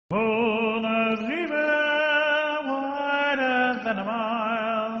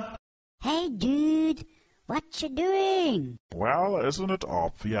What you doing? Well, isn't it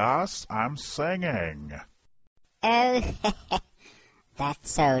obvious? I'm singing. Oh,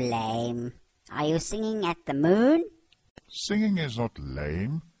 that's so lame. Are you singing at the moon? Singing is not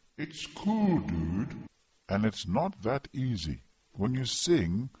lame. It's cool, dude. And it's not that easy. When you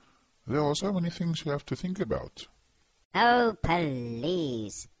sing, there are so many things you have to think about. Oh,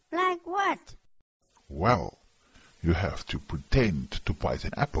 please. Like what? Well, you have to pretend to bite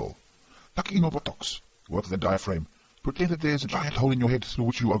an apple. Like in buttocks. Work the diaphragm. Pretend that there's a giant hole in your head through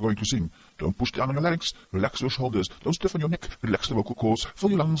which you are going to sing. Don't push down on your larynx. Relax your shoulders. Don't stiffen your neck. Relax the vocal cords.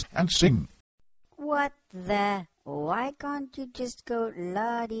 Fill your lungs and sing. What the? Why can't you just go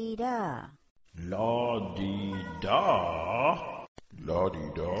la-dee-da? La-dee-da.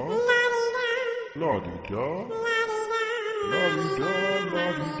 La-dee-da. La-dee-da. La-dee-da. La-dee-da. La-dee-da.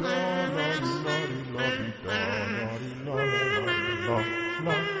 La-dee-da. La-dee-da. La-dee-da. La-dee-da.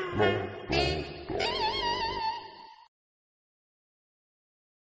 La-dee-da.